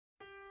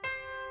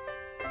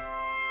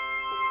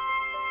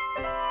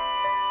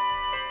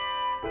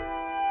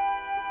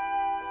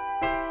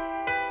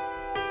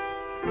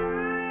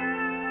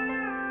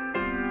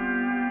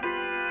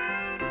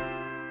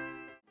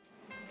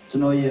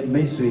ကျွန်တော်ရဲ့မိ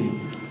တ်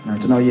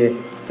ဆွေကျွန်တော်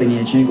ရဲ့တ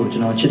ငယ်ချင်းကိုကျွ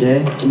န်တော်ချစ်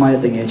တယ်ကျမ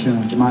ရဲ့တငယ်ချင်း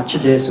ကိုကျမချ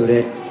စ်တယ်ဆို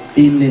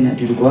တဲ့တီးလေးနဲ့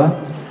အတူတူက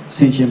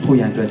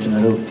ဆင်ခြင်ဖို့ရန်အတွက်ကျွန်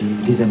တော်တို့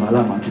ဒီဇင်ဘာလ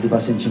မှာအတူတူ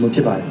ကဆင်ခြင်ဖို့ဖြ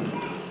စ်ပါ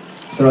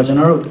တယ်ဆိုတော့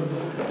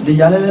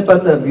ကျွန်တော်တို့ဒီရလည်း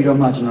ပတ်သက်ပြီးတော့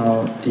မှ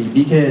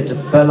ကျွန်တော်ဒီပြီးခဲ့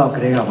တဲ့ပတ်လောက်က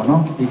လေးကပါ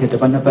နော်ပြီးခဲ့တဲ့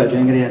ပတ်နှစ်ပတ်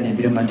အတွင်းကလေး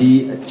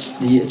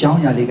ကနေပြီးတော့မှဒီအကြော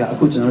င်းအရာလေးက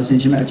အခုကျွန်တော်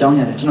ဆင်ခြင်မဲ့အကြောင်း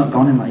အရာတွေကျွန်တော်အ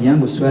ကောင်းထဲမှာအ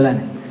ရန်ကိုဆွဲလိုက်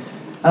နေ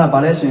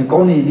အဲ့ဒါဘာလဲဆိုရင်ကော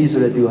င်းနေပြီ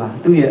ဆိုတဲ့သူဟာ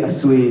သူ့ရဲ့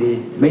အဆွေ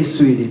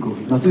တွေမိတ်ဆွေတွေကို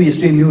နော်သူ့ရဲ့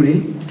ဆွေမျိုး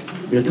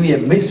တွေပြီးတော့သူ့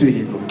ရဲ့မိတ်ဆွေ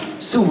တွေကို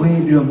စု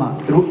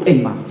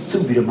ဝေးပြီးတော့မှသူတို့အိမ်မှာစု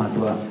ပြီးတော့မှသူ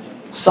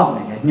ကစော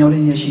င့်နေတယ်မျော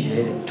လင်းရရှိ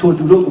တယ်ထို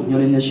သူတို့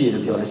ကိုမျောလင်းရရှိတယ်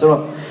လို့ပြောတယ်ဆိုတော့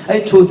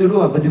အဲ့ထိုသူတို့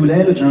ကဘယ်သူလဲ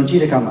လို့ကျွန်တော်ကြည့်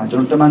တဲ့အခါမှာကျွန်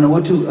တော်တမန်တော်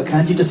ဝတ္ထုအ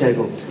ခန်းကြီး30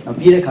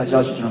ကိုပြည့်တဲ့အခါကျ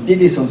တော့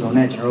ကျွန်တော်ပြည့်စုံစုံ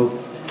နဲ့ကျွန်တော်တို့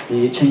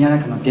ဒီချိန်ရ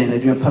တဲ့အခါမှာပြန်လည်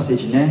ပြီးတော့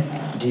ဖတ်စေချင်တယ်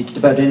ဒီ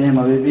တပတ်တွ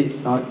င်းထဲမှာပဲပြီး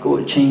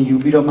ကိုအ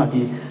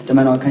ချိန်ယူပြီးတော့မှဒီတ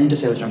မန်တော်အခန်းကြီး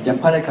30ကိုကျွန်တော်ပြန်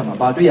ဖတ်တဲ့အခါမှာ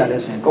ဘာတွေ့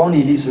ရလဲဆိုရင်ကော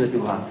နီလိဆိုတဲ့သူ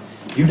ဟာ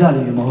ယူ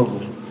ဒလူမျိုးမဟုတ်ဘူး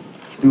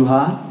သူ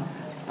ဟာ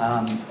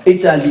အီ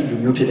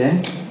တလီလူမျိုးဖြစ်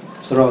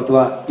တယ်ဆိုတော့သူ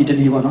ကအီတ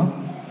လီပေါ့နော်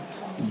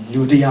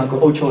လူတရား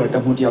ကိုအုပ်ချုပ်တဲ့တ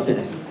မှုတ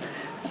ရားဖြစ်တယ်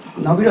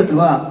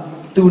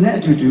နောက်ပြီးတော့သူနဲ့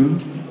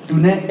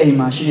အတူတူသူနဲ့အိမ်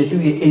မှာရှိ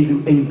တဲ့သူ့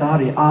ရဲ့အိမ်သူအိမ်သား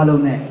တွေအား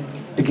လုံး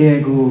နဲ့တ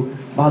ကယ်ကို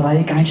ဘာသာ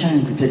ရေးကိုင်းဆိုင်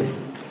သူဖြစ်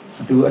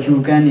တယ်သူအ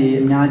လှူကမ်းတွေ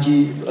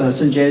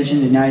အများကြီးစွန့်ကြဲခြင်း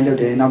တွေအများကြီးလုပ်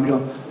တယ်နောက်ပြီး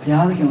တော့ဘု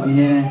ရားသခင်ကို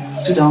အမြဲ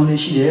ဆုတောင်းနေ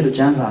ရှိတယ်လို့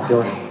ကျ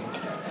မ်းစာပြောတယ်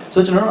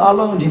ဆိုတော့ကျွန်တော်တို့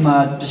အားလုံးဒီမှာ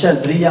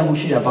တစ်ချက်သတိရမှု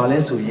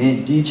ရှိတာပါလဲဆို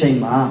ရင်ဒီအ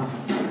ချိန်မှာ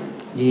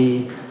ဒီ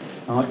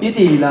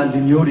ဣတိလလူ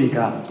မျိုးတွေ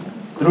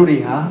ကသူတို့တွေ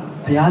ဟာ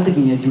ဘုရားသ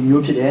ခင်ရဲ့လူ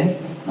မျိုးဖြစ်တယ်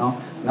နော်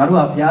ငါတို့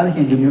ကဘုရားသခ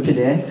င်လူ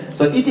မျိုးဖြစ်တယ်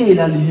ဆိုတော့ဣတိ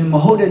လလူမျိုး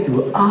မဟုတ်တဲ့သူ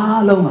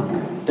အားလုံးက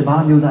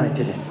တပါးမျိုးသား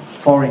တွေဖြစ်တယ်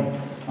foreign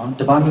နော်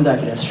တပါးမျိုးသား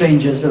ဖြစ်တယ်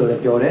strangers လို့လည်း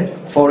ပြောတယ်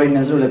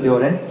foreigners လို့လည်းပြော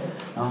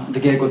တယ်နော်တ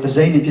ကယ်ကို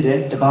သစိမ့်နေဖြစ်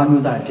တယ်တ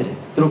ပါးမျိုးသားတွေဖြစ်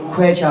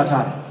တယ်သူတို့ခွဲခြား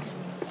ထားတယ်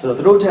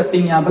ဆိုတော့သူတို့ထက်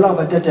ပညာဘ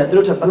လောက်ပဲတက်သူ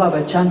တို့ထက်ဘ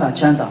လောက်ပဲချမ်းသာ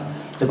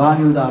တပါး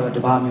မျိုးသားတော့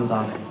တပါး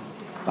မျိုးသားပဲ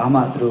ဘာမှ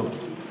သူတို့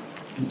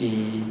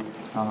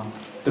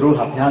သူတို့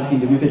ဟာဘုရားသ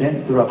ခင်လူမျိုးဖြစ်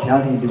တယ်သူတို့ကဘု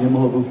ရားသခင်လူမျိုး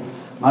မဟုတ်ဘူး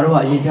ငါတို့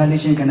ကအရေးပြလေး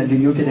ချင်းခံတဲ့လူ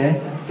မျိုးဖြစ်တယ်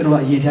သူတို့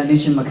ကအရေးပြလေး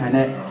ချင်းမခံ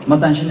တဲ့မ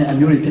တန်ရှင်းတဲ့အ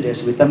မျိုးတွေဖြစ်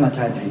တယ်ဆိုပြီး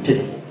သတ်မှတ်ထားတဲ့ဖြစ်တ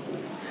ယ်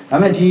ဒါ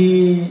ပေ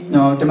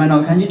မဲ့ဒီတ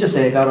မန်တော်ခန်းကြီး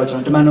30ကတော့ကျွ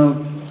န်တော်တမန်တော်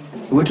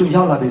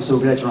ဝတ္ထုရောက်လာပြီဆို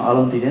ပြီးတော့ကျွန်တော်အား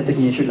လုံးသိတယ်သ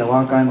ခင်ယေရှု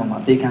လက်ဝါးကိုင်းပေါ်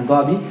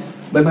မှာတေခံသွားပြီ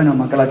ဘိုင်ဘယ်တော်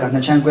မှာကလကနှ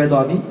စ်ချမ်းကွဲ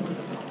သွား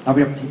ပြီနောက်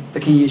ပြီး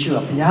သခင်ယေရှုက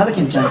ဘုရားသ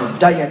ခင်ကြံ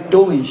ကိုတိုက်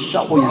ရိုက်တိုးဝင်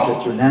ရှောက်ဖို့ရတဲ့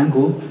ကျွန်တော်လ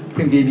မ်းကိုဖွ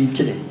င့်ပေးပြီးဖြ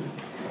စ်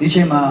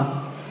တယ်ဒီချိန်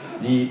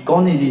မှာဒီကော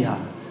နေလီဟာ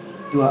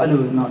သူကအဲ့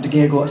လိုတ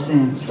ကယ်ကိုအစ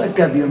ဉ်စက်က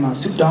ပ်ပြီးတော့မှ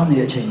ဆူတောင်းနေ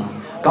တဲ့အ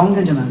ချိန်မှာကောင်း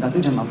ကင်ဂျမန်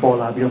ကသူ့ထံ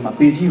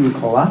မှာပေါ်လာပြီးတော့မှပေတီကို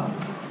ခေါ်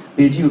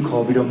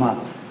ပြီးတော့မှ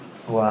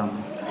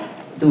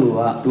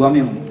သူကမ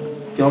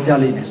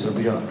င်းပြောပြလိုက်မယ်ဆို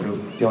ပြီးတော့သူတို့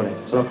ပြော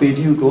တယ်ဆိုတော့ပေ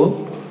တီ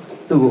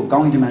ကိုသူ့ကိုကော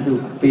င်းကင်ဂျ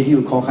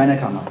မန်ပေတီကိုခေါ်ခိုင်း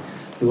တဲ့အခါ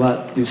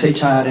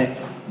မှာသူစိတ်ချရ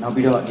တဲ့နောက်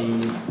ပြီးတော့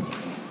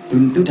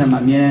သူ့ထံမှာ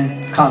အမြဲ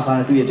ခါ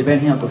စားတဲ့သူ့ရဲ့တပ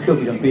ည့်နှစ်ယောက်ကိုလှုပ်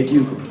ပြီးတော့ပေတီ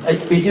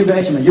ကိုပေတီက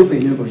အဲ့ချိန်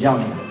မှာရုပ်ပေမျိုးကိုရောက်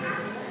နေတာ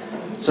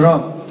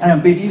ဆိုတော့အဲ့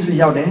ပေတီ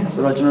ဆိုရောက်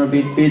တယ်ဆိုတော့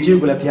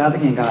ကျွန်တော်ပေတီကိုလည်းဘုရားသ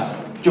ခင်က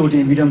ကြို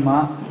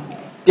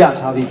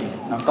တင်ပြီးတော့မှပြထားပြီး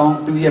တယ်နော်ကော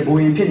င်းသူရဲ့ဘိုး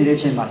ရင်ဖြစ်နေတဲ့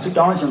အချိန်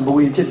မှာဆူတောင်းတဲ့အချိန်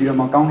ဘိုး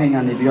ရင်ဖြစ်ပြီးတော့မှကောင်းကင်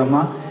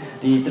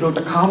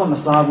ကနေပြီးတော့မှဒီသူတို့တခါမှ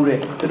မစားဘူးတဲ့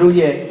သူတို့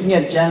ရဲ့ပြည့်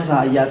ညက်ကျန်းစာ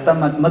အရာတတ်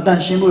မှတ်မတန်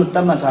ရှင်းဘူးလို့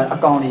တတ်မှတ်ထားတဲ့အ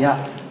ကောင်တွေ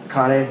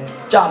ကခါတဲ့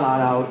ကြလာ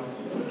တာ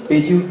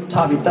ကိုပေကျူ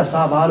ထားပြီးတက်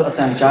စားပါလို့အ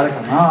တန်ကြားတဲ့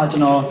ခါမှာကျွ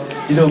န်တော်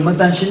ဒီလိုမ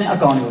တန်ရှင်းတဲ့အ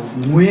ကောင်တွေ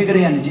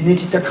ကိုမွေးကြတဲ့ကနေဒီနေ့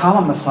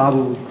တခါမှမ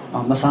စားဘူး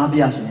မစားပြ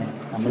ရစ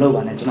င်းမလုပ်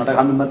ပါနဲ့ကျွန်တော်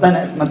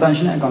တခါမှမ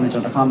တန်ရှင်းတဲ့အကောင်တွေ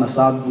ကျွန်တော်တခါမှ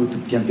မစား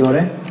ဘူးသူပြန်ပြောတ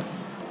ယ်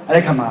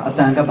အဲ့ဒီခါမှာအတ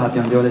န်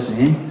ကဘာပြန်ပြောလဲဆို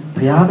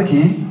ရင်ဘုရားသခ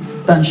င်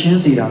တန်ရှင်း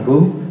စီတာ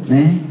ကိုမ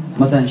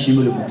င်းမတန်ရှင်း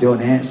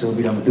ဘူးလို့ပြောနေဆို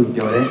ပြီးတော့သူ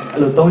ပြောတယ်အဲ့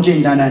လို၃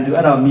ချိန်တ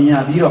န်းသူအဲ့တော့မြင်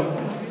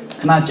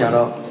ရပြီးတော့ခဏကြာ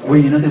တော့ဝိ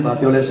ညာဉ်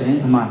နဲ့သူပြောလဲဆို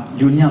ရင်အမှ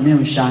လူညမ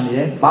င်းကိုရှာနေတ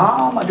ယ်ဘာ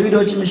မှတွေး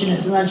တော့ချင်းမရှိနဲ့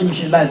စဉ်းစားချင်း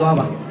မရှိ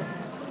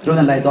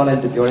လိုက်သွားပါသူတို့ကလိုက်သွားလိုက်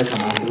သူပြော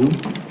တဲ့ခါမှာသူ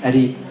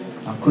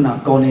အဲ့ဒီခုန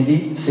ကော်နေ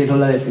တီစေထိုး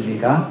လိုက်တဲ့သူတွေက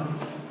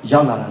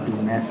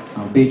ရောက်လာတာသူနဲ့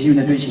ပေတီယူ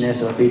နဲ့တွေ့ချင်တယ်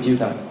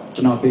ဆိုတော့ပေတီယူက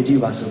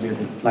ကျွန်တော်ပေတီယူပါဆိုပြီး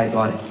တော့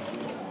လိုက်သွားတယ်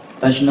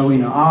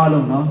တန်ရှင်တော်ဝိညာဉ်အား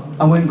လုံးနော်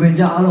အဝင်ခွ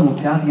င့်ကြအားလုံး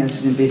ကိုဘုရားသခင်စီ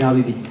စဉ်ပေး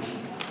ထားပြီးပြီ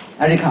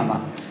အဲ့ဒီခါမှာ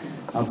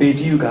ပေ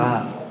တီယူ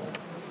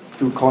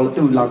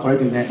ကသူလာခေါ်တဲ့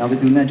သူနဲ့နောက်ပြီး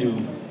သူ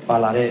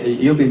နဲ့သူပါလာတဲ့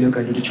ရုပ်ပေမျိုးက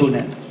လူတချို့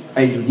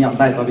နဲ့အဲ့လူ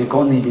ညောင်လိုက်သွားပြီး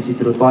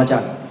ကောနေတီစီသူတို့သွားကြတ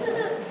ယ်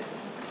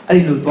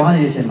အဲ့ဒီလိုသွားနေ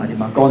တဲ့အချိန်မှာဒီ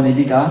မှာကောနေ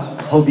တီ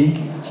ကဟုတ်ပြီ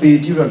ပေ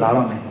တီယူတော့လာ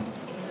တော့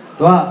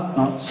မယ်သူက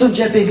နော်စွ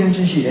န့်ကြဲပေးက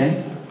မ်းခြင်းရှိတ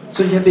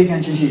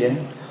ယ်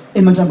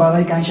အင်မ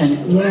တန်ပါလိုက်ကိုင်း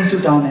ဆိုင်အများစု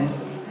တောင်း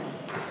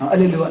တယ်နော်အဲ့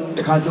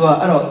လိုတခါသူ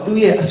ကအဲ့တော့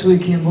သူ့ရဲ့အဆွေ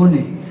ခင်မွန်း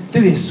နေ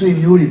သူ့ရဲ့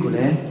ဆွေမျိုးတွေကို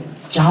လည်း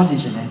ကြားစီ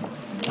ခြင်းနဲ့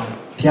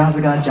ဘုရားစ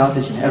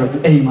ကားကြားစီခြင်းနဲ့အဲ့တော့သူ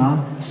အိမ်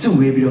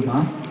မှာစုဝေးပြီးတော့မှ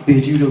ပေ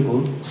တီယူတို့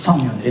ကိုစော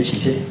င့်မျှော်နေတဲ့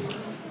ချိန်ဖြစ်တယ်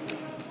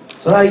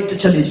ဆိုတော့တစ်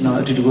ချက်လေးကျွန်တော်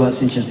အတူတူက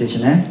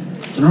ဆင်ခြင်စေချင်တယ်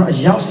ကျွန်တော်အ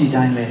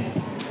ရောက်စီတို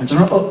င်းလဲကျွန်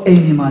တော်အိ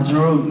မ်မှာကျွန်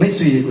တော်တို့မိတ်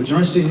ဆွေတွေကိုကျွန်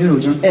တော်ဆွေမျိုး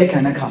တွေကိုကျွန်တော်ဧ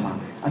ည့်ခံတဲ့ခါ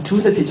မှာအ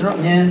ထူးသဖြင့်ကျွန်တော်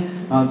အမြဲ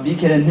ပြီး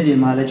ခဲ့တဲ့နှစ်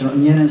တွေမှာလည်း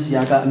ကျွန်တော်အမြဲတမ်းဆ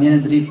ရာကအမြဲတ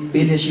မ်းသတိ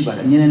ပေးနေရှိပါ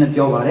တယ်အမြဲတ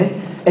မ်းပြောပါတယ်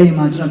အိမ်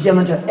မှာကျွန်တော်တရား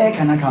မှတ်ချက်ဧည့်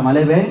ခံတဲ့ခါမှာ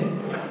လည်းပဲ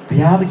ဘု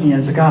ရားသ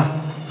ခင်ရဲ့စကား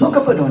နှုတ်က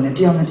ပတ်တော်နဲ့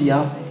တရားမှတ်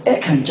တရားဧည့်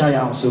ခံကြ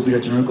ရအောင်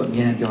ဆိုပြီးတော့ကျွန်တော်တို့ကအ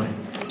မြဲတမ်းပြောတယ်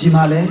ဒီ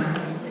မှာလ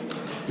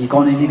ည်းဒီကော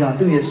င်းနေလေး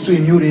ကသူ့ရဲ့ဆွေ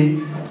မျိုးတွေ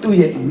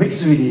သူ့ရဲ့မိတ်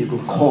ဆွေတွေ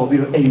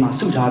ကိုခေါ်ပြီးတော့အိမ်မှာ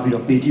ဆု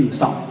ထားပြီးတော့ပေတီကို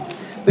စောင့်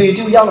ပ ပေ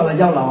ကျူရောက်လာ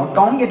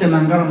ကောင်းကင်တမ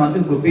န်ကတော့မှ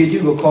သူ့ကိုပေကျူ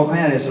ကိုခေါ်ခို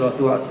င်းရတယ်ဆိုတော့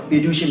သူကပေ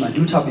ကျူရှိမှ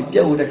ဒူးချပြီးပြ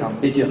က်ဖို့တဲ့ခါ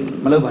ပေကျူ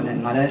မလုပ်ပါနဲ့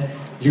ငါလည်း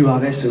လူပါ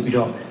ပဲဆိုပြီး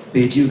တော့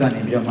ပေကျူက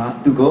နေပြီးတော့မှ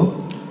သူ့ကို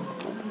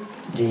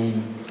ဒီ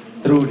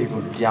သူတို့တွေကို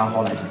တရား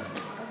ဟောလိုက်တယ်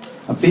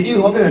ပေကျူ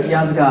ဟောပြတဲ့တ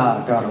ရားစကား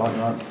ကတော့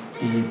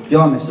ဒီ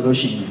ပြောရမယ်ဆိုလို့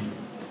ရှိရင်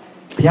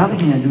ဘုရားသ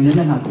ခင်ကလူရင်း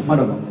နဲ့ငါကိုမှတ်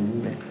တော်မမူ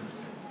ဘူးတဲ့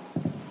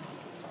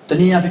တ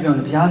နည်းအားဖြင့်ပြောရ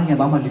င်ဘုရားသခင်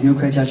ဘာမှလူမျိုး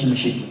ခွဲခြားခြင်းမ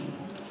ရှိဘူး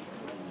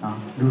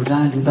လူ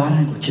သားတို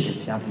င်းကိုချစ်တယ်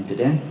ဘုရားသခင်ဖြစ်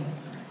တယ်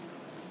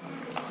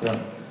ဆိုတော့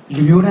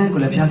လူမျိုးတိုင်းကို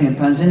လည်းဘုရားသခင်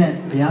ဖန်ဆင်းတဲ့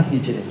ဘုရားသခ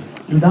င်ဖြစ်တယ်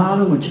လူသားအ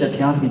လုံးကိုချစ်တဲ့ဘု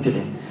ရားသခင်ဖြစ်တ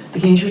ယ်သ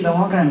ခင်ရှုလော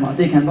ကရန်မှာအ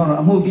သေးခံတော့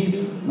အမှုပြီး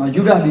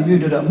ယူရလူ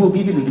မျိုးတို့အမှု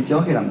ပြီးပြီလို့သူ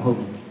ပြောခဲ့တာမဟုတ်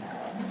ဘူး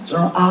ကျွ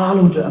န်တော်အား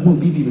လုံးတို့အမှု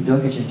ပြီးပြီလို့ပြော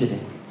ခဲ့ခြင်းဖြစ်တ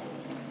ယ်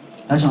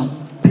ဒါကြောင့်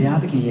ဘုရား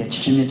သခင်ရဲ့ချ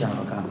စ်ခြင်းမြတ်တာ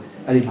တော့က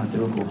အဲ့ဒီမှာသူ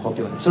တို့ကိုဟော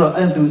ပြောတယ်ဆိုတော့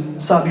အဲ့သူ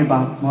စပြီးပါ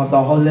မော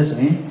တော်ဟောလက်ဆို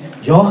ရင်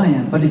ယောဟန်ယံ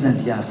ဗတ္တိဇံ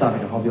တရားစ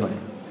ပြီးတော့ဟောပြောတယ်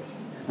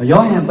ယော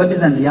ဟန်ယံဗတ္တိ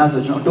ဇံတရား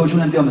ဆိုကျွန်တော်အတူတူ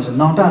နဲ့ပြောမယ်ဆို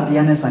နောင်တတ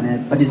ရားနဲ့ဆိုင်တဲ့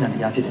ဗတ္တိဇံတ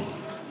ရားဖြစ်တယ်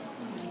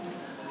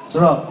ဆို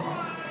တော့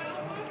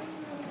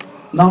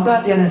နောင်တ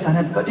တရားနဲ့ဆိုင်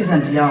တဲ့ဗတ္တိဇံ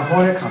တရားဟော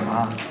တဲ့အခါမှာ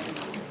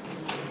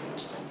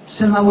စ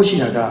ဉ်းစားဖို့ရှိ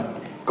တာက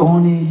ကော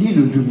င်းနေလိ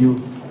လူမျိုး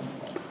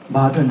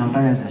ဘာအတွက်နောင်တ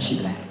ရဆန်ရှိ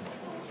တယ်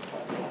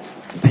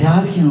ဘုရား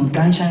သခင်ကို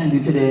ကိုင်းဆိုင်တဲ့သူ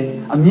ဖြစ်တယ်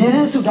အမြဲတ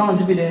မ်းဆုတောင်းတဲ့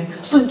သူဖြစ်တယ်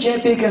စွန့်ကြဲ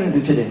ပေးခဲ့တဲ့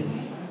သူဖြစ်တယ်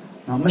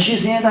နော်မရှိ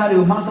စင်းရသားတွေ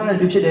ကိုမဆန်းတဲ့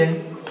သူဖြစ်တယ်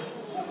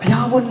ဘု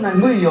ရားဘုရား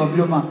ငွေရောပြီး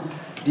တော့မှ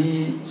ဒီ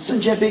စွ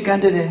န့်ကြဲပေးခဲ့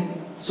တဲ့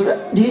ဆိုတော့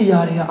ဒီအရာ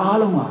တွေကအား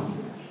လုံးပါ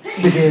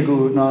တကယ်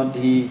ကိုနော်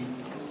ဒီ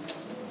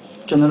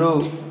ကျွန်တော်တို့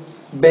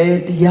ဘယ်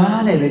တ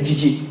ရားနဲ့ပဲကြ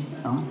ည့်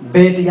နော်ဘ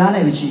ယ်တရား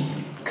နဲ့ပဲကြည့်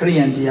ခရိယ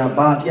န်တရား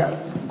ဘာတရား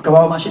က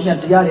ဘာမှာရှိတဲ့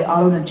တရားတွေ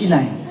အားလုံးနဲ့ကြည့်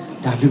လိုက်ရင်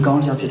ဒါလူကော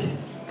င်းတရားဖြစ်တယ်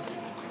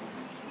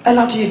အဲ့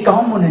လောက်ကြီးကော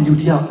င်းမွန်တဲ့လူ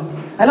တရား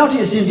အဲ့လောက်ထိ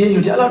အစဉ်ပြေ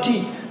လူတယောက်အဲ့လောက်ထိ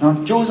နော်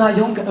စူးစမ်း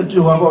ရုံးဟို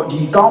ပေါ့ဒီ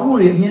ကောင်းမှု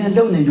တွေအမြင်နဲ့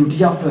လုပ်နေလူတ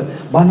ယောက်အတွက်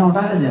ဘာနောက်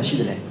တားအစရာရှိ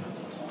တယ်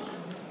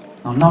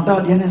နော်နောက်တား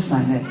တရားနဲ့ဆို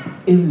င်တဲ့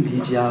အိမ်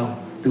ကြီးတရားကို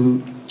သူ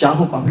ကြား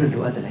ဖို့ဘာဖြစ်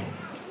လို့လိုအပ်တယ်လဲ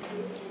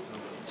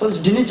ဆို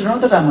တော့ဒီနေ့ကျွန်တော်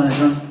တို့တာမှာလည်း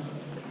ကျွန်တော်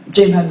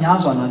ချိန်မှန်များ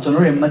စွာတော့ကျွန်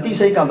တော်တို့မတိ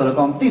စိတ်ကောက်တယ်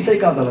ကောင်းတိစိတ်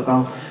ကောက်တယ်ကော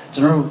င်းကျွ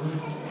န်တော်တို့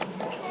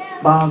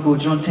ဘာကို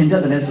ကျွန်တော်ထင်တ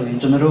တ်တယ်လဲဆိုရင်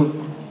ကျွန်တော်တို့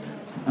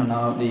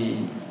နော်ဒီ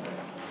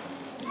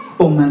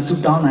ပုံမှန်ဆူ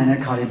တောင်းနိုင်တဲ့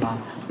ခါတွေမှာ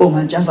ပုံမှ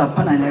န်ကျန်းစာဖ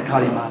တ်နိုင်တဲ့ခါ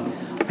တွေမှာ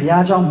ဘု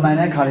ရားကြောင့်မှန်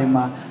တဲ့ခါတွေ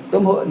မှာ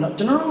တော့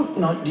ကျွန်တော်တို့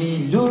နော်ဒီ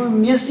လူ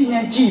မျက်စိ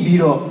နဲ့ကြည့်ပြီး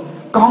တော့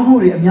ကောင်းမှု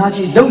တွေအများ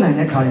ကြီးလုပ်နိုင်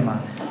တဲ့ခါတွေမှာ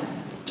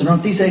ကျွန်တော်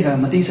သိစိတ်က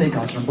မသိစိတ်က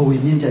ကျွန်တော်ဘဝ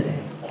မြင့်ချက်တယ်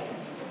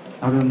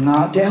။နောက်ပြီးငါ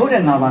တဲဟုတ်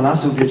တဲ့ငါပါလား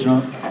ဆိုပြီးကျွန်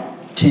တော်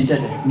ထင်တတ်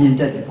တယ်မြင်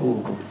တတ်တယ်ကို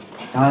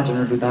ဒါကကျွန်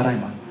တော်လူသားတို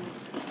င်းမှာ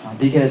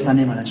ပြီးခဲ့တဲ့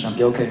Sunday မှာလည်းကျွန်တော်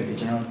ပြောခဲ့ပြီ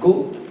ကျွန်တော်ကို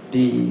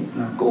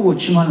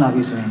ချီးမွမ်းလာ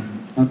ပြီဆိုရင်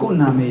ကို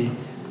နာမည်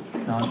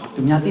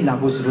သူများသိလာ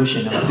ဖို့ဆိုလို့ရှိရ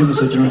င်တော့ဒီလို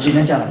ဆိုကျွန်တော်ရှင်း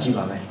နေကြတာကြည့်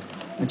ပါပဲ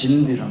။ရှင်း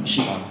နေတယ်တော့မ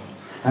ရှိပါဘူး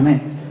။ဒါပေမဲ့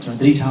ကျွန်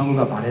တော်သတိထားဖို့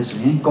ကဘာလဲဆို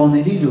ရင်ကောင်းတ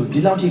ယ်လို့ဒီ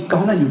လောက်ထိကော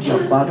င်းတဲ့လူတယော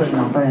က်ဘာအတွက်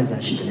နောက်ပတ်ရစရာ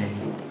ရှိတယ်လဲ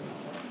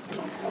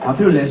။ဘာဖြ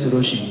စ်လို့လဲဆို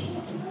လို့ရှိရ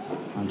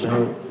င်ကျွန်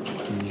တော်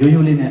ရိုး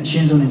ရိုးလေးနဲ့အရှ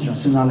င်းဆုံးနဲ့ကျွန်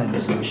တော်စဉ်းစားလိုက်မ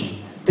ယ်ဆိုလို့ရှိရင်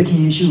သခင်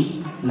ယေရှု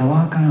လဝါ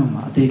ကန်း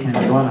မှာအသေးခံ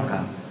သွားတာက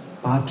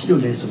ဘာဖြစ်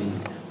လို့လဲဆိုရ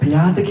င်ဘု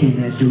ရားသခင်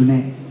နဲ့လူ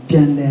နဲ့ပြ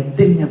န်လဲတ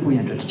င့်မြတ်ဖို့ရ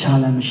တဲ့တခြား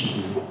လမ်းမရှိ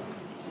ဘူး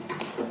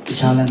။တ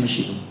ခြားလမ်းမ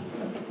ရှိဘူး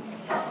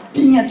။ပ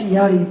ညာတ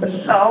ရားတွေဘ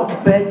လောက်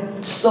ပဲ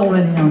စုံလ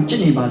င်နေအောင်ကြ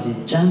ည့်နေပါစေ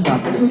ကျမ်းစာ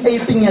အဲ့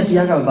ပညာတ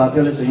ရားကဘာ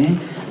ပြောလဲဆိုရင်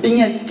ပ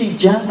ညာတိ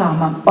ကျမ်းစာ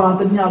မှာပါ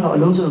သမျှသောအ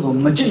လုံးစုံကို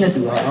မကြည့်တဲ့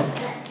သူကတော့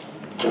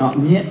အ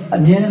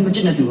မြဲတမ်းမကြ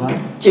ည့်တဲ့သူက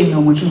ကြိမ်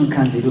တော်ဝင်ချင်း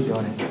ခံစီလို့ပြော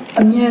တယ်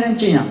အမြဲတမ်း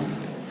ကြည့်ရ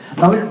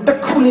နောက်တစ်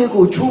ခုလေး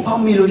ကိုချိုးဖော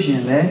က်မိလို့ရှိရ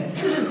င်လည်း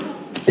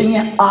ပ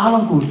ညာအား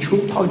လုံးကို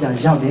ချိုးဖောက်ကြ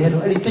ရောက်တယ်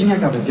လို့အဲ့ဒီပညာ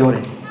ကပဲပြောတ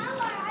ယ်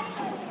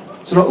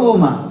ဆိုတော့ဥပ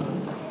မာ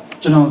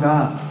ကျွန်တော်က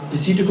ပ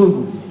စ္စည်းတစ်ခု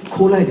ကို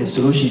ခိုးလိုက်တယ်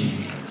ဆိုလို့ရှိရ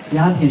င်ဘု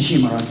ရားသခင်ရှိ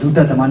မှာတော့လူသ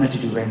က်သမားနဲ့တူ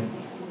တူပဲ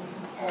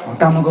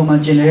ကာမဂုဏ်မှာ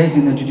ကျင်နေတဲ့သူ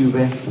နဲ့တူတူ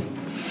ပဲ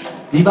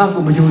မိဘ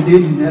ကိုမယုံသေး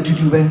တဲ့သူနဲ့အတူ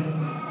တူပဲ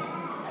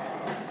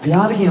ဘု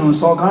ရားသခင်ကို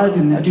စော်ကားတဲ့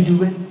သူနဲ့အတူတူ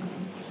ပဲ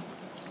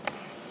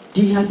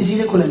ဒီဟာပစ္စည်း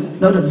လေးကိုလည်း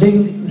တော့လိန်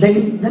န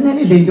ည်းနည်း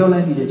လေးလိန်ပြောလို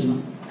က်မိတယ်ဒီမှာ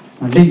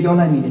လိန်ပြော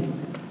လိုက်မိတယ်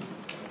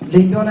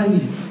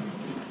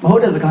မဟု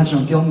တ်တဲ့စကားကျွ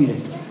န်တော်ပြောမိတယ်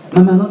မ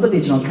မှန်သောသက်သေ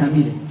ကျွန်တော်ခံ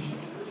မိတယ်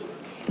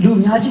လူအ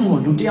များကြီးမို့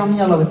လူတယောက်နှစ်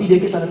ယောက်လောက်ပဲတည်တဲ့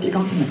ကိစ္စလည်းဖြစ်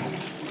ကောင်းဖြစ်မယ်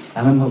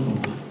ဒါမှမဟုတ်ဘူး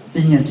ပ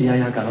ညာတရား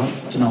ရကတော့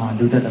ကျွန်တော်ဟာ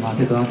လူသက်သမား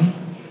ဖြစ်သွားပြီ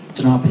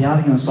ကျွန်တော်ဘုရားသ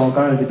ခင်ကိုစော်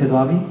ကားရတဲ့ဖြစ်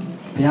သွားပြီ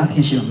ဘုရားသခ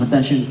င်ရှိမှမတ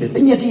န်ရှင်းဘူးပ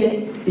ညာ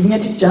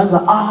တိကျမ်းစာ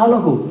အား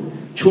လုံးကို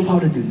ချိုးဖော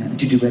က်တဲ့သူနဲ့အ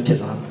တူတူပဲဖြစ်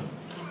သွားတယ်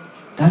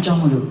ဒါကြောင့်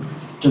မလို့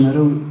ကျွန်တော်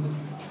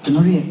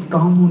ရဲ့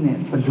ကောင်းမှုနဲ့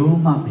ဘလို့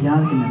မှဘုရား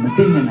သခင်နဲ့မ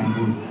သိနိုင်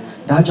ဘူး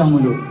ဒါကြောင့်မ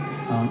လို့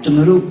ကျွန်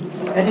တော်တို့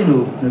အဲ့ဒီ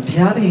လိုဘု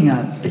ရားသခင်က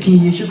သခင်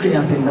ယေရှုခရစ်ယာ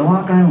န်ဖြစ်လောက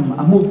ကမ်းမှာ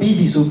အမှုပြီး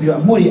ပြီဆိုပြီးတော့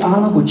အမှုတွေအား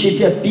လုံးကိုခြေ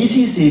ပြတ်ပြီး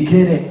စီးစေ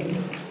ခဲ့တဲ့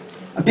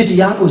အပြစ်တ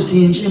ရားကိုစီ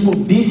ရင်ခြင်းမှု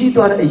ပြီးစီး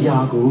သွားတဲ့အရာ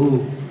ကို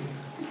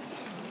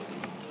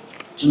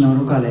ကျွန်တော်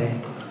တို့ကလည်း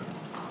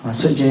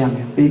ဆွတ်ကြရမ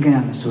ယ်ပေးကမ်းရ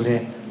မယ်ဆို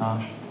တော့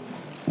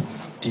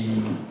ဒီ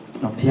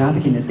ဘုရားသ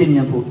ခင်နဲ့တင့်မြ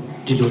တ်ဖို့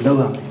ဒီလိုလုပ်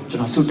ရမယ်ကျွ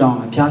န်တော်ဆုတောင်း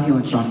မယ်ဘုရားသခင်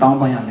ကိုကျွန်တော်တောင်း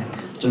ပန်ရမယ်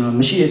ကျွန်တော်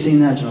မရှိတဲ့စိတ်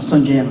နဲ့ကျွန်တော်ဆွ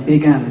တ်ကြရမယ်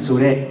ပေးကမ်းရမယ်ဆို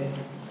တော့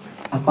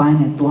အပိုင်း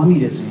နဲ့တွားမိ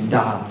တယ်ဆိုရင်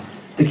ဒါ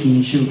သခင်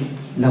ယေရှု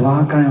လဘာ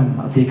ကမ်း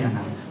မှာအသေးခံ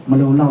တာမ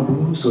လုံလောက်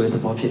ဘူးဆိုတဲ့သ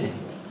ဘောဖြစ်တယ်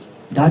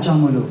ဒါကြော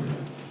င့်မလို့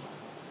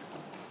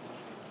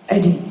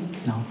အဲ့ဒီ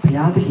နော်ဘု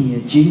ရားသခင်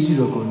ရဲ့ဂျေဇု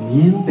တော်ကိုမြ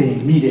င်ပယ်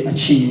မိတဲ့အ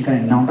ချိန်ကနေ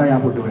နောင်တရ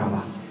ဖို့လိုတာ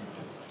ပါ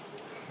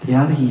ဘု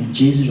ရားသခင်ရဲ့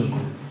ဂျေဇုတော်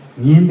ကို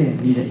မြင်ပယ်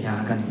မိတဲ့အရာ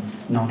ကနေ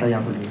နောင်တရ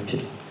ဖို့လိုဖြစ်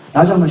တယ်။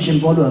ဒါကြောင့်မရှင်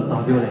ပေါလုက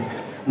ပြောတယ်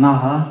ငါ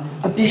ဟာ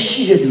အပြစ်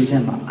ရှိတဲ့သူတွေ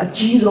မှာအ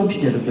ကြီးဆုံးဖြ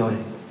စ်တယ်လို့ပြောတ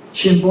ယ်။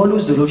ရှင်ပေါလု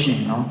ဆိုလို့ရှိရ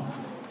င်နော်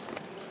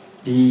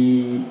ဒီ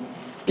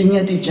ပ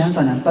ညာတိကျမ်း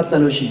စာနဲ့ပတ်သ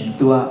က်လို့ရှိရင်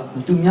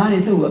तू များနေ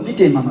သူ့ကိုအပြစ်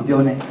တင်မှမ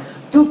ပြောနဲ့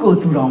သူ့ကို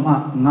သူတော်မှ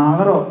ငါက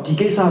တော့ဒီ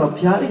ကိစ္စတော့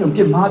ဘုရားသခင်ကို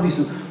ပြစ်မှားပြီ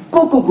ဆို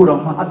ကို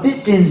တော်မှအပြစ်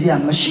တင်စရာ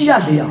မရှိရ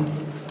လေအောင်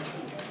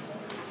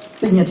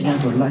ပညာတိကျမ်း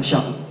ကိုလိုက်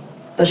ရှောက်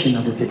တက်ရှင်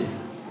တော်သူဖြစ်တယ်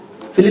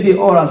ဖိလိပ္ပိဩ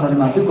ရာစာထဲ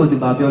မှာသူ့ကိုသူ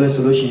ပြောလဲ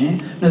ဆိုလို့ရှိရင်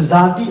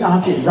ဇာတိအား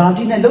ဖြင့်ဇာ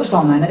တိနဲ့လှုပ်ဆော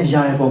င်နိုင်တဲ့အ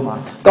ရာတွေပေါ်မှာ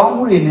ကောင်း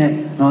မှုတွေနဲ့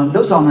နော်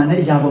လှုပ်ဆောင်နိုင်တဲ့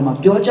အရာပေါ်မှာ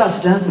ပြောကြစ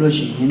တန်းဆိုလို့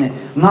ရှိရင်ね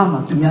ငါမှ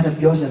သူများတဲ့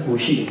ပြောဆက်ဖို့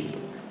ရှိတယ်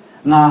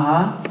ငါဟာ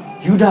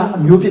ယူဒအ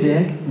မျိုးဖြစ်တ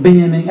ယ်ဗင်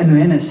ယမင်အနွ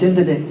ယ်နဲ့ဆင်းသ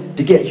က်တဲ့တ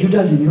ကယ်ယူဒ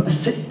လူမျိုးအ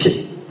စစ်ဖြစ်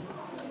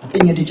ပ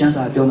ညာတိကျမ်း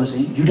စာပြောလို့ဆို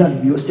ရင်ယူဒလူ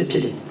မျိုးအစစ်ဖြ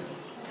စ်တယ်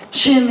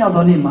ရှင်းမြောက်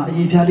သောနေ့မှာအ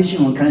ရေးပြားလေးရှ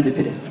င်းကိုခံရဖြစ်တ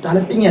ယ်ဒါလ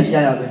ည်းပညာတ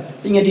ရားရပဲ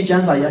ပညာတိကျ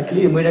မ်းစာရက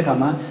လေးမွေးတဲ့ခါ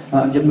မှာ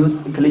မျိုး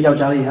ကလေးယော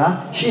က်ျားလေးဟာ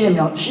ရှင်း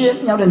မြောက်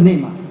တဲ့နေ့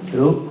မှာသူ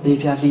တို့အရေး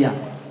ပြားလေးရ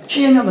ရှ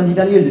င်းမြောက်တဲ့နေ့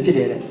ပြားလေးတွေဖြစ်တ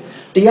ယ်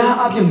တရား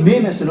အဖြစ်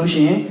မေးမယ်ဆိုလို့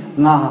ရှိရင်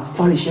ငါ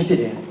ဖာရိရှဲဖြစ်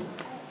တယ်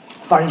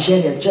ဖာရိရှဲ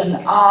ရဲ့ကျမ်း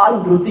အား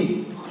လုံးသူတို့သိ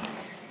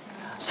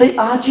စိတ်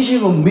အားကြီးခြ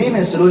င်းကိုမေးမ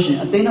ယ်ဆိုလို့ရှိရင်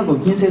အသင်းတော်ကို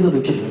ကျင်းဆဲလို့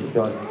ဖြစ်တယ်လို့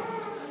ပြောတယ်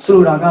ဆို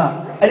လိုတာက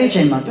အဲ့ဒီ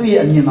ချိန်မှာသူ့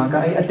ရဲ့အမြင်မှာက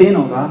အဲ့အသင်း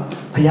တော်က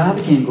ဘုရားသ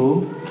ခင်ကို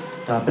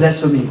ဒါ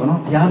blasphemy ပေါ့နော်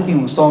ဘုရားသခင်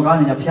ကိုစော်ကား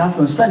နေတာဘုရားသခ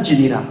င်စန့်ကျင်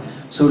နေတာ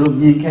ဆိုလို့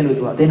မြင်ခဲ့လို့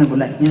သူကအသင်းတော်ကို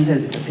လိုက်ညှင်းဆဲ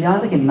တယ်ဘုရား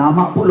သခင်နာမ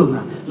အဖို့လုံးက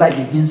လိုက်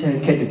ပြီးညှင်းဆဲ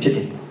ခဲ့တယ်ဖြစ်တ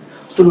ယ်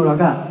ဆိုလိုတာ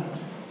က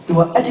သူက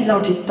အဲ့ဒီလော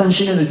က်ထိတန်ရှ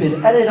င်းနေလို့ဖြစ်တယ်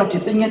အဲ့ဒီလောက်ထိ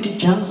ပညာတိ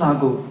ကျမ်းစာ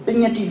ကိုပ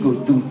ညာတိကို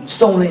သူ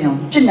စုံလင်အောင်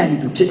ကျင့်နိုင်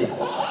သူဖြစ်တယ်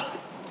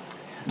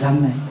ဒါ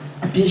နဲ့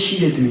အပြည့်ရှိ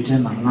တဲ့သူတွေထဲ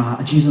မှာငါ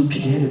အကြီးဆုံးဖြ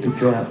စ်တယ်လို့သူ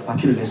ပြောတာဘာ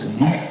ဖြစ်လို့လဲဆို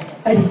ရင်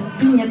အဲ့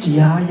ဒီပညာတ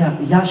ရား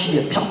ရရှိ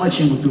တဲ့ဖြောင့်မတ်ခြ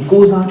င်းကိုသူ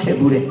ကိုးစားခဲ့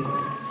ဘူးတဲ့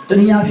တ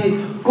နည်းအားဖြင့်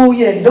ကိုယ့်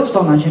ရဲ့လှုပ်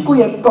ဆောင်ခြင်းကို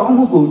ယ့်ရဲ့ကောင်း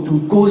မှုကိုသူ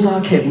ကိုး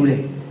စားခဲ့ဘူးတဲ့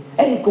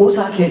အဲ့ဒီကိုး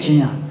စားခဲ့ခြင်း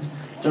ဟာ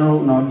ကျွန်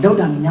တော်တို့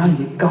တော့လောက်တာများ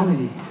ကြီးကောင်းနေ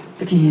တယ်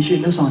သခင်ယေရှု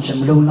လှုပ်ဆောင်ခြင်း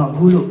မလုံလောက်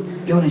ဘူးလို့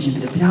ပြောနေခြင်းဖြ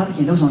စ်တယ်ဘုရားသခ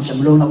င်လှုပ်ဆောင်ခြင်း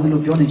မလုံလောက်ဘူး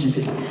လို့ပြောနေခြင်းဖြ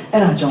စ်တယ်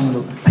အဲ့ဒါကြောင့်မ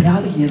လို့ဘုရား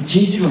သခင်ရဲ့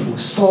ဂျေဇုတော်ကို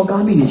စော်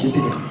ကားမိနေခြင်းဖြ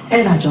စ်တယ်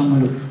အဲ့ဒါကြောင့်မ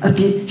လို့အ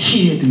ပြည့်ရှိ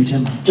တဲ့သူတွေထဲ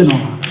မှာကျွန်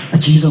တော်ဟာအ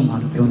ကြီးဆုံးပါ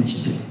လို့ပြောနေခြ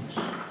င်းဖြစ်တယ်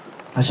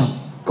ဒါကြောင့်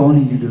ကောင်း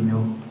နေလူလို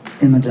မျိုး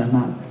အင်မတန်မှ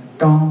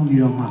ကောင်းပြီး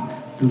တော့မှ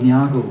သူ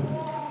များကို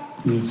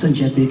ဒီစန့်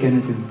ကျက်ပေးခဲ့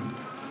တဲ့သူ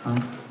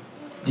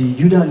ဒီ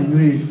ယူဒလူ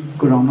မျိုးတွေ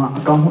ကိုတော့မှ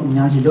အကောင်းမှုအ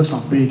များကြီးလှုပ်ဆော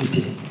င်ပေးဖြစ်တ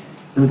ယ်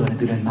လို့တော့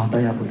သူလည်းနောင်တ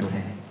ရဖို့လိုတ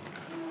ယ်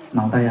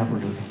နောင်တရဖို့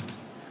လိုတယ်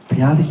ဘု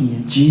ရားသခင်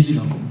ရဲ့ဂျေဇု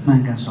တော်ကိုမှ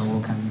န်ကန်စွာဝ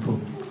န်ခံဖို့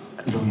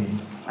လိုရင်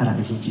အဲ့ဒါ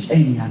အရေးကြီးအဲ့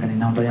ဒီနေရာကနေ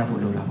နောင်တရဖို့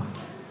လိုတာပါ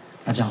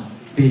အဲကြောင့်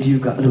ဗီဒီယို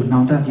ကအဲ့လိုနော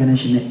င်တတရားနဲ့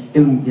ရှင်နဲ့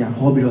အဲ့လိုပြ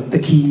ဟောပြီးတော့သ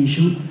ခင်ယေ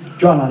ရှု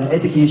ကြွလာတယ်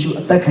အဲ့သခင်ယေရှု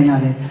အသက်ခံရ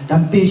တယ်ဒါ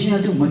တေရှင်က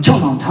သူ့မချော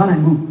က်အောင်ထားနို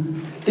င်ဘူး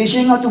တေရှ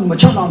င်ကသူ့မ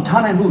ချောက်အောင်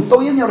ထားနိုင်ဘူး၃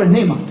ရက်မြောက်တဲ့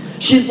နေ့မှာ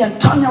ရှင်ပြန်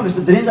ထမြောက်လို့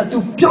ဆိုတဲ့ရင်ကသူ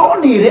ပြော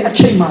နေတဲ့အ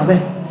ချိန်မှာပဲ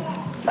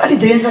အဲ့ဒီ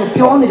တဲ့ရင်က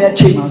ပြောနေတဲ့အ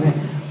ချိန်မှာပဲ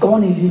ကောင်း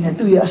နေလေးနဲ့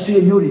သူ့ရဲ့အဆွေ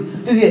မျိုးတွေ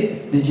သူ့ရဲ့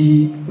ဒီ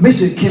မိတ်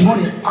ဆွေခင်မော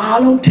တွေအား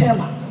လုံးထဲ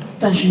မှာ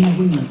တန်ရှင်ရဲ့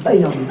ဝိညာဉ်တက်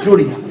ရောက်ပြီးသူတို့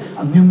တွေက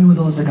အမျိုးမျိုး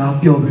သောစကား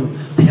ပြောပြီးတော့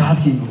ဘုရားသ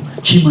ခင်ကို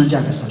ချီးမွမ်းကြ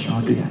တယ်ဆိုတော့ကျွန်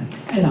တော်တွေ့ရတယ်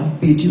အဲ့ဒါ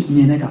ပေတုမြ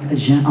င်တဲ့ကအ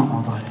ယံအောင်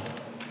ပါတယ်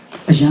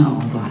အယံအော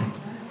င်ပါတယ်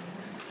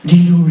ဒီ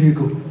လူတွေ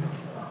ကို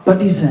ပ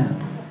ဋိဇံ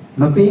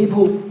မပေး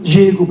ဖို့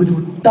ရေကိုဘယ်သူ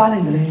တားနို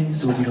င်တယ်လဲ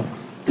ဆိုပြီးတော့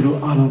သူတို့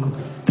အားလုံးကို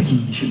သခင်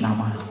ယေရှုနာ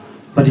မနဲ့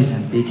ပဋိဇံ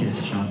ပေးခဲ့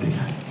ဆိုကျွန်တော်တွေ့ရ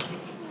တယ်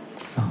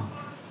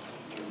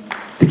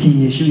သခင်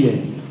ယေရှုရဲ့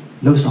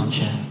လှုပ်ဆောင်ခြ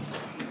င်း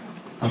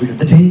နောက်ပြီးတော့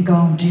တည်င်း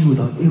ကောင်းကြီးဟူ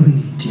သောဧဝံဂေ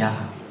လိတရား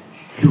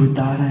လူ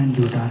သားတိုင်း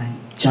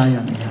ကြားရ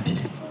မယ်ဖြစ်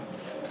တယ်။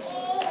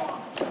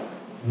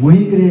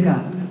မွေးကလေးက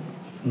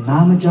နာ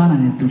မကြားနို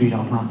င်တဲ့သူတွေ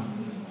တောင်မှ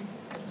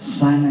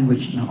sign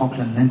language နဲ့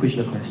Auckland language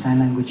လို့ခေါ်တဲ့ sign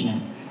language နဲ့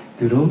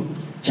သူတို့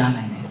ကြား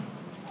နိုင်တယ်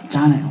။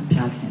ကြားနိုင်အောင်ဘု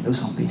ရားသခင်လှုပ်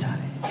ဆောင်ပေးထား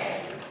တယ်။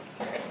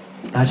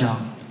ဒါကြော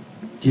င့်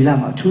ဒီလ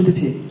မှာအထူးသ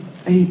ဖြင့်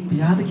အဲ့ဒီဘု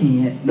ရားသခင်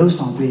ရဲ့လှုပ်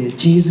ဆောင်ပေးတဲ့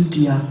ဂျေဇုတ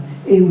ရား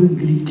ဧဝံ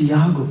ဂေလိတ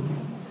ရားကို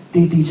တ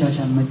ည်တည်ချာ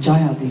ချာမကြား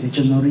ရသေးတဲ့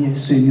ကျွန်တော်ရဲ့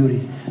ဆွေမျိုးတွေ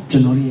ကျွ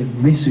န်တော်ရဲ့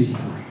မိတ်ဆွေတွေ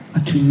အ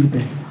ထူး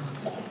ပဲ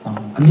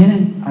အမြဲတ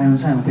မ်းအာယုံ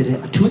ဆိုင်အောင်ဖြစ်တဲ့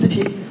အထူးသဖြ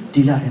င့်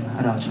ဒီလထဲမှာ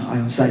အဲ့ဒါကျွန်တော်အာ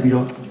ယုံဆိုင်ပြီး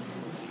တော့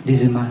ဒီ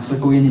ဇင်ဘာ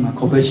19ရက်နေ့မှာ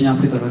corporation အ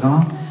ဖြစ်တော်ကော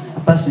င်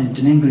အပတ်စဉ်တ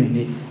င်းငွေ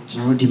နေ့ကျွ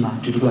န်တော်တို့ဒီမှာ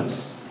တူတူက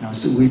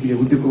စုဝေးပြီး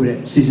ဝိပကိုတဲ့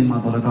season မှာ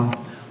တော်ကောင်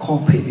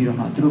ခေါ်ဖိတ်ပြီးတော့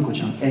မှသူတို့ကို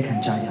ကျွန်တော်ဧကန်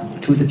ကြရအောင်အ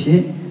ထူးသဖြ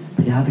င့်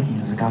ဘုရားသခင်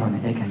ရဲ့စကားတော်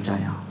နဲ့ဧကန်ကြ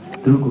ရအောင်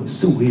သူတို့ကို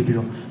စုဝေးပြီး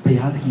တော့ဘု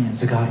ရားသခင်ရဲ့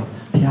စကားတော်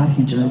ဘုရားသခ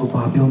င်ကျွန်တော်ကို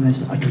ဘာပြောမလဲ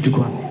ဆိုအထူးတ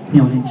ကွ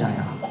မျှော်လင့်ကြရ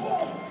အောင်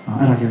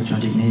အဲ့ဒါကိုကျွ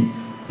န်တော်ဒီနေ့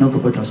နှုတ်က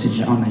ပတ်တော်ဆင်ခြ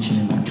င်အောင်နိုင်ခြင်း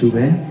နဲ့အထူး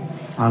ပဲ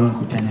အားလုံး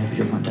ကိုပြန်နေပြီး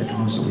တော့မှတက်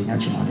တုံးဆိုရ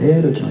ချင်ပါတယ်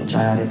လို့ကျွန်တော်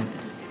ကြားရတဲ့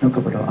နှုတ်က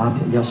ပတ်တော်အားဖြ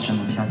င့်ရောက်စချင်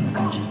မှဖျားပြန်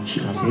ကောင်းခြင်းရှိ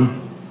ပါစေ။